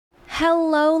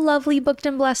Hello, lovely booked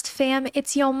and blessed fam.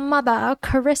 It's your mother,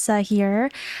 Carissa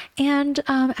here. And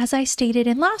as I stated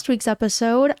in last week's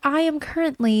episode, I am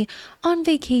currently on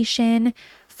vacation,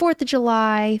 4th of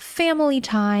July, family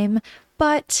time.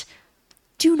 But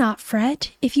do not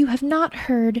fret if you have not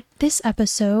heard this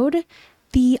episode,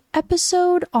 the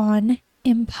episode on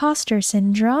Imposter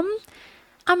Syndrome.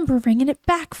 I'm bringing it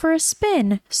back for a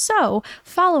spin. So,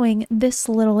 following this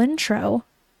little intro,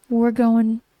 we're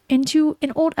going into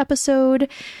an old episode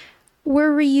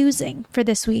we're reusing for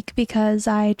this week because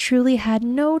I truly had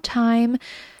no time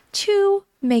to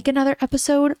make another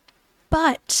episode,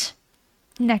 but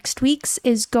next week's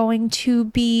is going to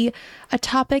be a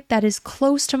topic that is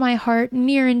close to my heart,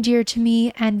 near and dear to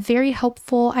me, and very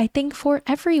helpful, I think, for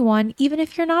everyone, even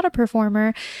if you're not a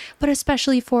performer, but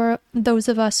especially for those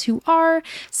of us who are.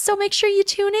 So make sure you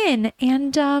tune in.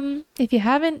 And if you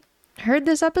haven't heard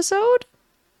this episode,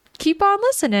 keep on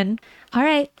listening. All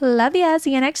right, love ya.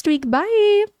 See you next week.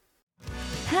 Bye.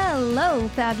 Hello,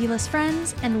 fabulous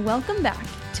friends, and welcome back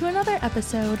to another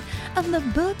episode of the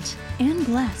Booked and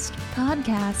Blessed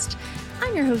podcast.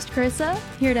 I'm your host, Carissa,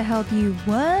 here to help you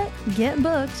what? Get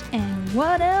booked, and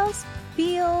what else?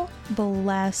 Feel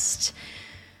blessed.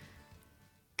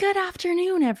 Good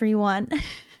afternoon, everyone.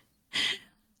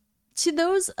 To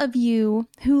those of you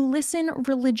who listen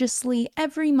religiously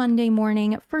every Monday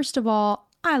morning, first of all,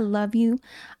 I love you.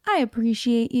 I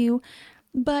appreciate you.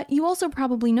 But you also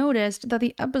probably noticed that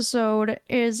the episode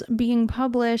is being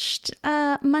published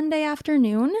Monday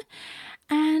afternoon.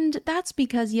 And that's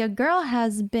because your girl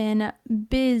has been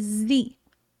busy,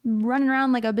 running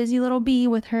around like a busy little bee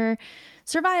with her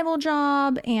survival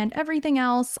job and everything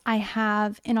else. I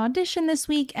have an audition this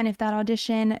week, and if that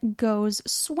audition goes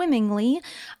swimmingly,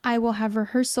 I will have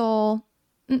rehearsal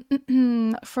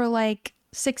for like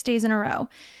 6 days in a row.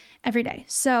 Every day.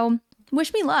 So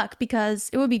wish me luck because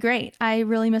it would be great. I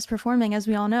really miss performing, as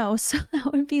we all know, so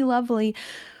that would be lovely.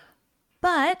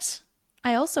 But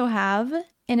I also have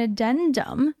an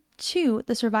addendum to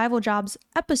the Survival Jobs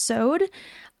episode.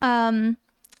 And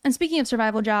speaking of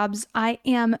survival jobs, I'm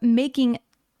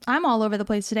all over the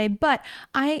place today, but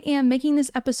I am making this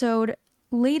episode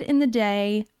late in the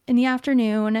day, in the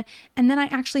afternoon, and then I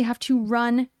actually have to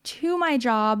run to my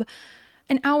job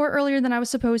an hour earlier than I was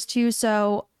supposed to,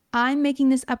 so I'm making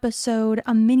this episode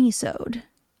a mini-sode,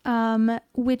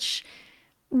 which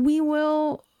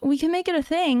we can make it a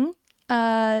thing,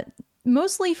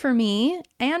 mostly for me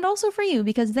and also for you,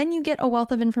 because then you get a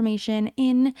wealth of information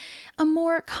in a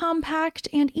more compact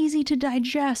and easy to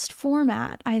digest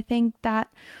format. I think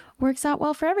that works out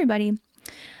well for everybody.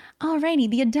 Alrighty,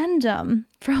 the addendum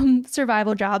from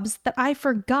Survival Jobs that I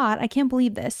forgot, I can't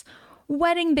believe this,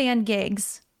 wedding band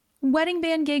gigs. Wedding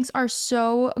band gigs are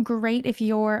so great if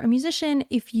you're a musician,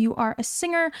 if you are a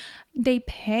singer. They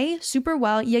pay super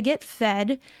well. You get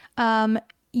fed.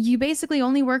 You basically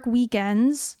only work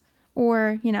weekends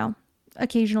or,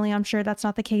 occasionally I'm sure that's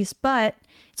not the case, but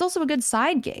it's also a good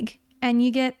side gig and you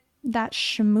get that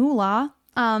shmoolah.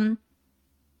 And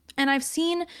I've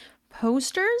seen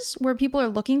posters where people are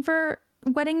looking for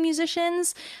wedding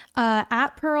musicians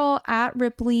at Pearl, at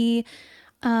Ripley.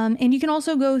 And you can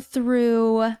also go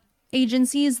through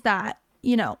agencies that,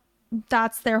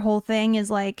 that's their whole thing is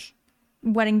like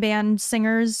wedding band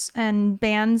singers and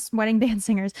wedding band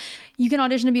singers. You can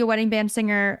audition to be a wedding band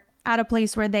singer at a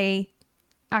place where they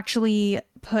actually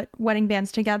put wedding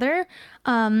bands together.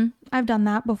 I've done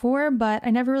that before, but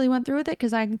I never really went through with it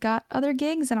because I got other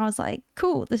gigs and I was like,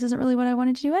 cool, this isn't really what I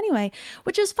wanted to do anyway,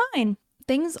 which is fine.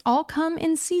 Things all come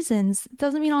in seasons.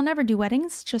 Doesn't mean I'll never do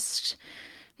weddings, just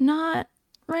not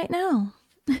right now.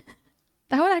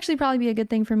 That would actually probably be a good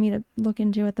thing for me to look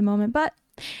into at the moment, but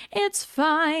it's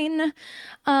fine.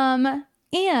 And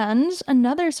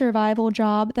another survival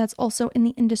job that's also in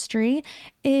the industry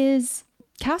is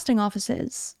casting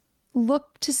offices.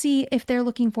 Look to see if they're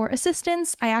looking for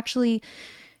assistants. I actually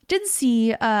did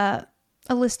see a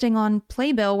listing on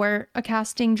Playbill where a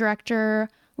casting director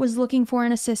was looking for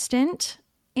an assistant,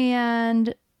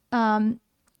 and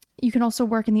you can also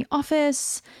work in the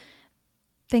office.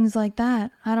 Things like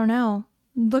that. I don't know.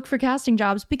 Look for casting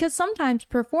jobs because sometimes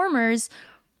performers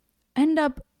end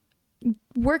up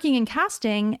working in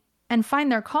casting and find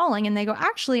their calling and they go,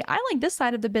 actually, I like this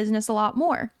side of the business a lot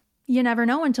more. You never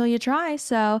know until you try.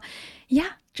 So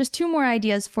yeah, just 2 more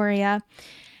ideas for you.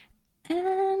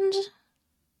 And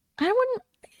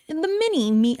the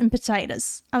mini meat and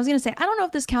potatoes. I was going to say, I don't know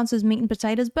if this counts as meat and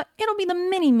potatoes, but it'll be the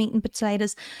mini meat and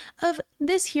potatoes of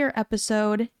this here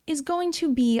episode is going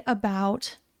to be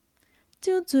about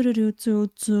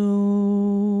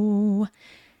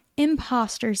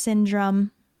Imposter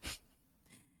syndrome.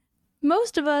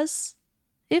 most of us,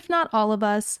 if not all of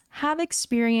us, have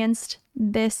experienced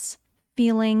this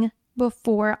feeling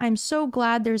before. I'm so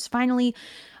glad there's finally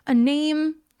a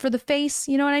name for the face,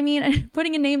 you know what I mean?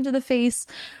 Putting a name to the face,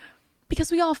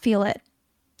 because we all feel it,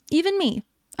 even me.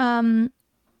 And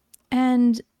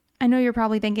I know you're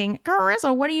probably thinking,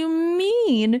 Carissa, what do you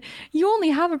mean? You only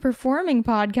have a performing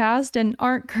podcast and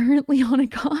aren't currently on a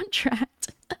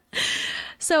contract.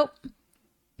 So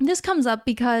this comes up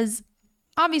because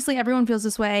obviously everyone feels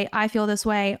this way. I feel this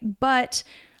way, but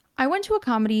I went to a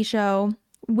comedy show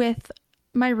with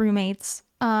my roommates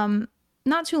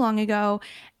not too long ago,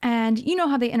 and you know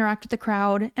how they interact with the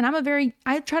crowd. And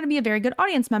I try to be a very good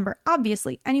audience member.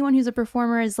 Obviously, anyone who's a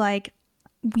performer is like,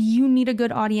 you need a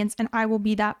good audience and I will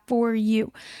be that for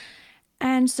you.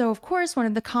 And so, of course, one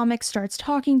of the comics starts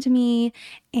talking to me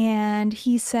and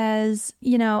he says,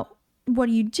 you know, what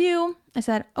do you do? I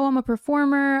said, oh, I'm a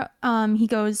performer. He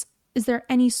goes, is there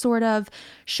any sort of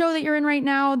show that you're in right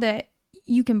now that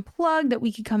you can plug that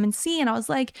we could come and see? And I was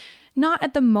like, not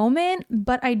at the moment,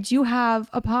 but I do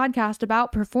have a podcast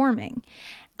about performing.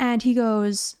 And he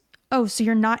goes, oh, so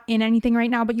you're not in anything right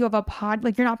now, but you have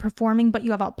you're not performing, but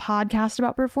you have a podcast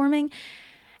about performing.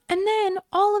 And then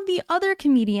all of the other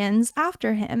comedians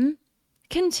after him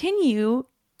continue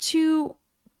to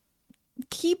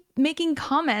keep making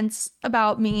comments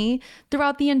about me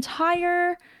throughout the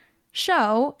entire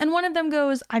show. And one of them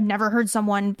goes, I've never heard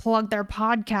someone plug their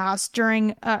podcast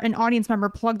during an audience member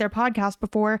plug their podcast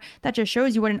before. That just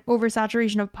shows you what an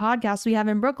oversaturation of podcasts we have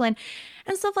in Brooklyn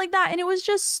and stuff like that. And it was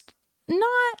just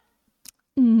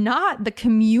not the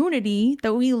community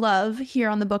that we love here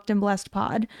on the Booked and Blessed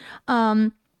pod.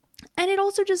 And it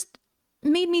also just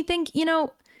made me think, you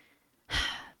know,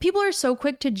 people are so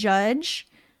quick to judge,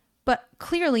 but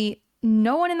clearly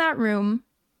no one in that room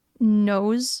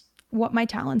knows what my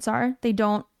talents are.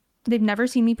 They've never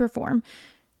seen me perform.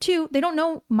 2, they don't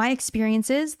know my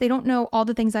experiences. They don't know all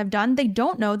the things I've done. They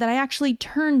don't know that I actually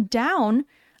turned down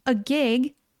a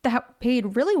gig that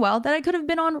paid really well that I could have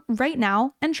been on right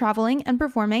now and traveling and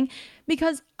performing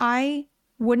because I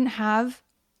wouldn't have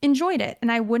enjoyed it.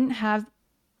 And I would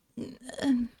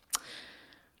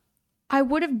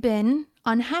have been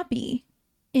unhappy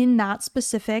in that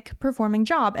specific performing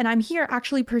job. And I'm here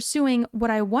actually pursuing what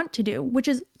I want to do, which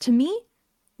is, to me,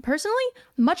 personally,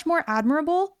 much more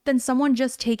admirable than someone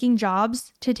just taking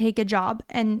jobs to take a job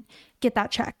and get that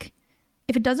check.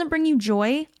 If it doesn't bring you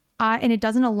joy and it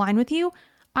doesn't align with you,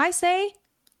 I say,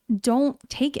 don't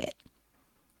take it.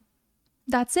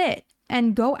 That's it.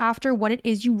 And go after what it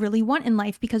is you really want in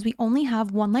life, because we only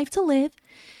have one life to live.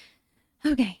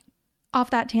 Okay, off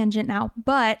that tangent now,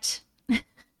 but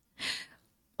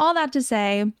all that to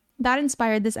say, that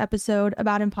inspired this episode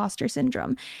about imposter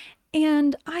syndrome.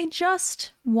 And I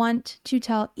just want to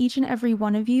tell each and every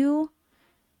one of you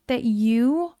that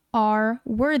you are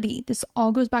worthy. This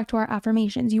all goes back to our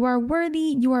affirmations. You are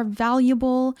worthy, you are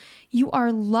valuable, you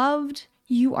are loved,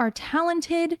 you are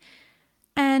talented.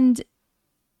 And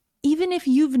even if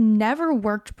you've never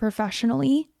worked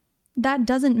professionally, that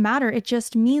doesn't matter. It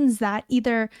just means that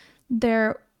either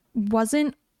there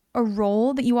wasn't a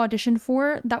role that you auditioned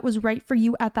for that was right for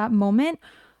you at that moment.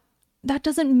 That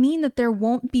doesn't mean that there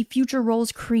won't be future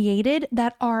roles created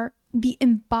that are the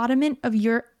embodiment of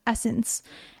your essence,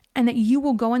 and that you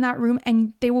will go in that room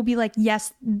and they will be like,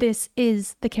 yes, this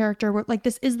is the character. Like,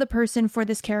 this is the person for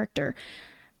this character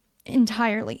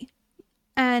entirely.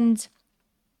 And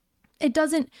it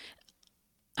doesn't,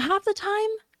 half the time,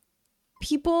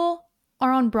 people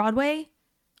are on Broadway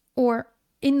or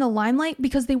in the limelight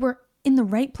because they were in the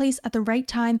right place at the right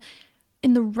time,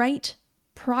 in the right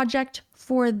project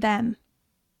for them.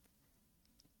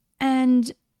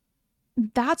 And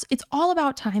it's all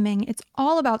about timing. It's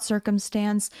all about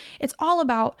circumstance. It's all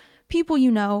about people,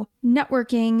 you know,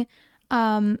 networking,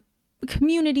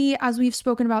 community, as we've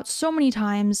spoken about so many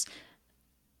times.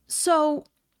 So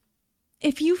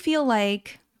if you feel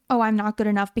like, oh, I'm not good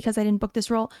enough because I didn't book this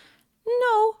role,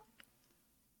 no.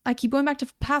 I keep going back to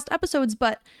past episodes,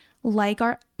 but like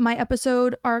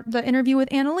the interview with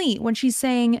Anna Lee, when she's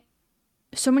saying,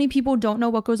 so many people don't know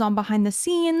what goes on behind the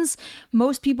scenes.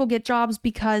 Most people get jobs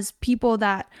because people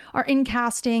that are in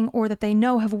casting or that they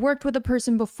know have worked with a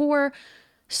person before.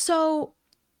 So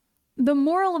the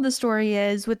moral of the story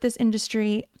is, with this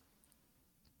industry,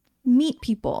 meet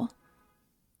people.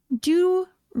 Do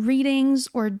readings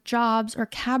or jobs or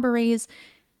cabarets.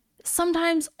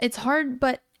 Sometimes it's hard,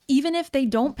 but even if they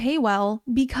don't pay well,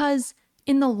 because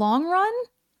in the long run,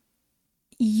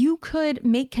 you could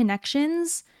make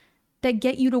connections that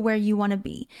get you to where you want to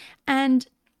be. And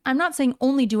I'm not saying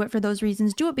only do it for those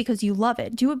reasons. Do it because you love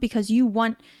it. Do it because you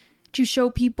want to show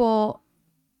people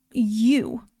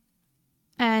you.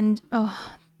 And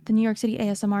the New York City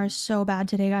ASMR is so bad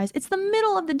today, guys. It's the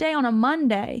middle of the day on a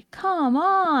Monday. Come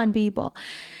on, people.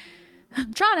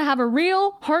 I'm trying to have a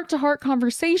real heart-to-heart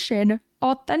conversation.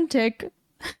 Authentico.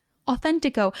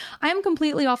 I am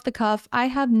completely off the cuff. I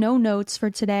have no notes for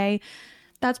today.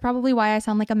 That's probably why I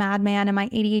sound like a madman and my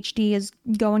ADHD is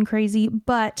going crazy.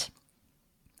 But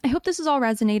I hope this is all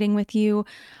resonating with you.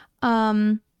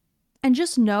 And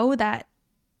just know that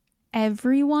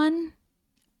everyone,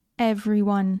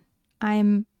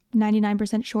 I'm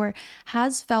 99% sure,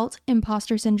 has felt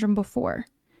imposter syndrome before.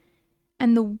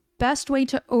 And the best way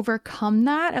to overcome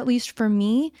that, at least for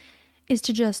me, is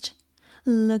to just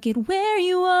look at where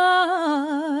you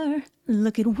are.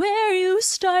 Look at where you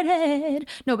started.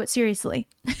 No, but seriously,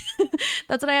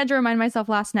 that's what I had to remind myself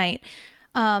last night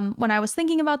when I was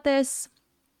thinking about this.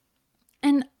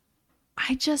 And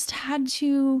I just had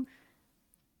to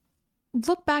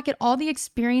look back at all the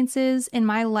experiences in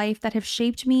my life that have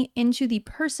shaped me into the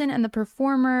person and the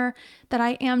performer that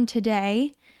I am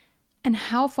today, and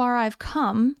how far I've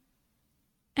come,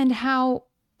 and how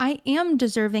I am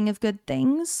deserving of good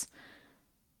things,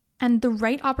 and the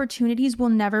right opportunities will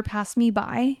never pass me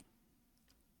by.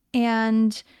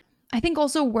 And I think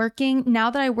also now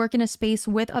that I work in a space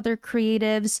with other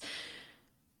creatives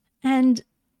and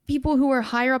people who are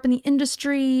higher up in the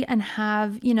industry and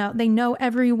have, they know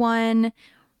everyone,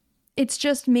 it's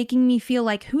just making me feel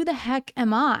like, who the heck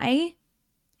am I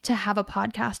to have a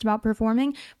podcast about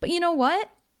performing? But you know what?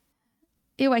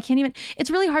 Ew, it's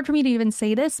really hard for me to even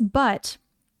say this, but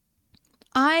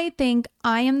I think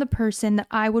I am the person that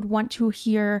I would want to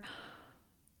hear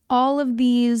all of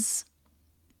these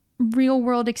real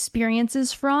world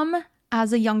experiences from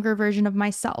as a younger version of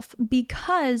myself,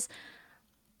 because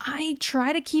I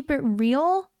try to keep it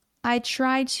real. I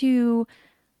try to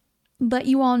let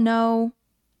you all know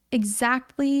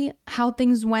exactly how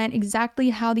things went,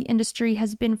 exactly how the industry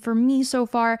has been for me so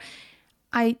far.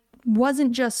 I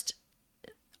wasn't just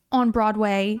on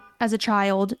Broadway as a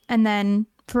child and then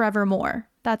forevermore.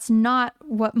 That's not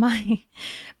what my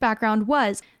background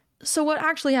was. So what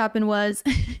actually happened was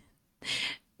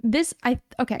I'm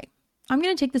going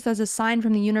to take this as a sign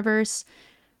from the universe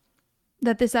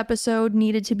that this episode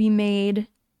needed to be made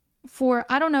for,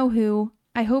 I don't know who.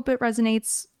 I hope it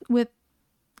resonates with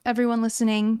everyone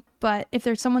listening, but if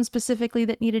there's someone specifically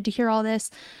that needed to hear all this,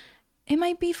 it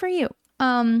might be for you.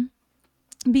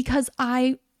 Because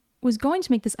I was going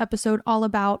to make this episode all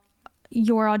about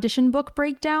your audition book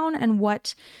breakdown and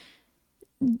what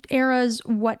eras,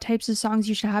 what types of songs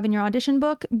you should have in your audition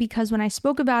book. Because when I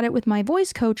spoke about it with my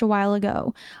voice coach a while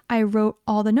ago, I wrote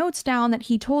all the notes down that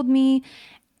he told me,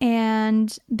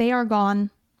 and they are gone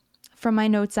from my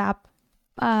notes app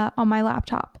on my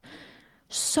laptop.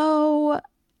 So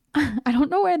I don't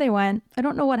know where they went. I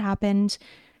don't know what happened.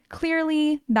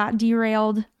 Clearly that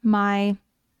derailed my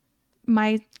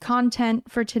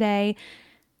content for today.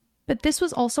 But this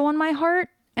was also on my heart,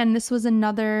 and this was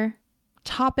another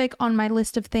topic on my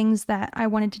list of things that I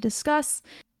wanted to discuss.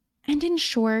 And in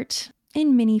short,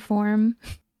 in mini form,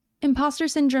 imposter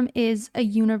syndrome is a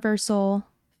universal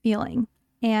feeling.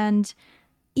 And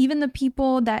even the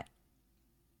people that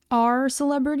are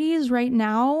celebrities right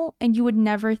now, and you would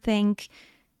never think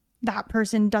that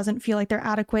person doesn't feel like they're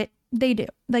adequate, they do.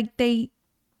 Like, they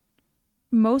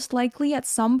most likely at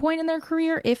some point in their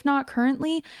career, if not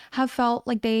currently, have felt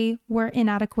like they were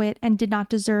inadequate and did not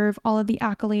deserve all of the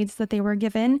accolades that they were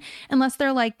given, unless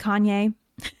they're like Kanye.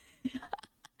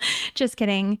 Just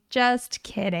kidding.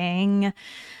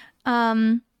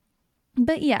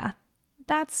 But yeah,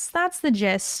 that's the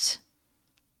gist.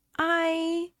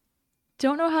 I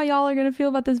don't know how y'all are gonna feel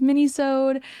about this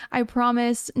mini-sode. I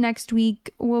promise next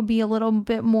week will be a little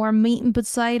bit more meat and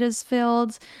potatoes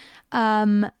filled.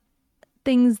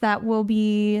 Things that will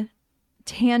be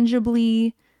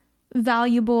tangibly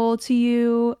valuable to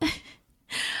you.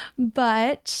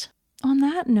 But on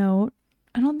that note,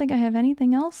 I don't think I have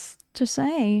anything else to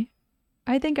say.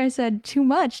 I think I said too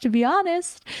much, to be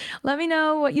honest. Let me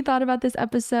know what you thought about this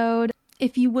episode.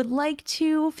 If you would like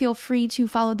to, feel free to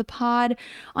follow the pod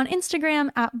on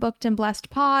Instagram at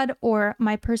bookedandblessedpod, or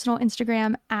my personal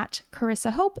Instagram at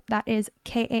Carissa Hope. That is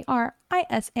KARISAHOPE.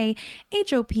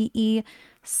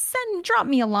 Drop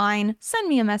me a line, send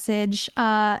me a message,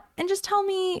 and just tell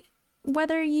me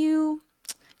whether you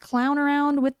clown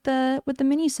around with the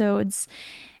minisodes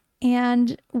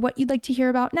and what you'd like to hear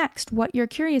about next, what you're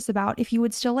curious about. If you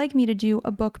would still like me to do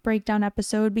a book breakdown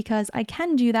episode, because I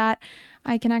can do that.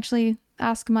 I can actually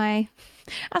ask my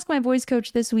voice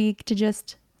coach this week to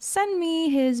just send me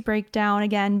his breakdown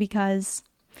again, because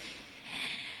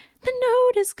The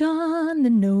note is gone. The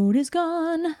note is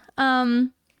gone.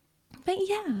 But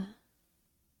yeah.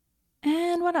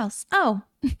 And what else? Oh,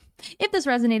 if this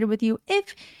resonated with you,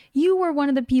 if you were one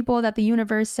of the people that the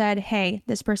universe said, hey,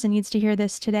 this person needs to hear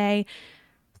this today,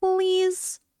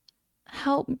 please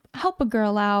help a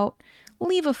girl out.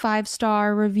 Leave a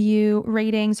 5-star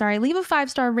rating,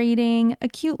 a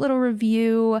cute little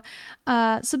review.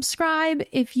 Subscribe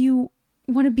if you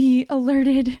want to be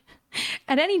alerted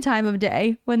at any time of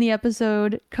day when the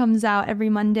episode comes out every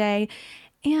Monday.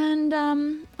 And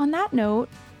on that note,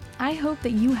 I hope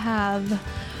that you have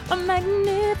a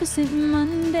magnificent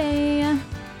Monday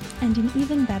and an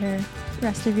even better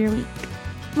rest of your week.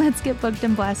 Let's get booked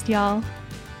and blessed, y'all.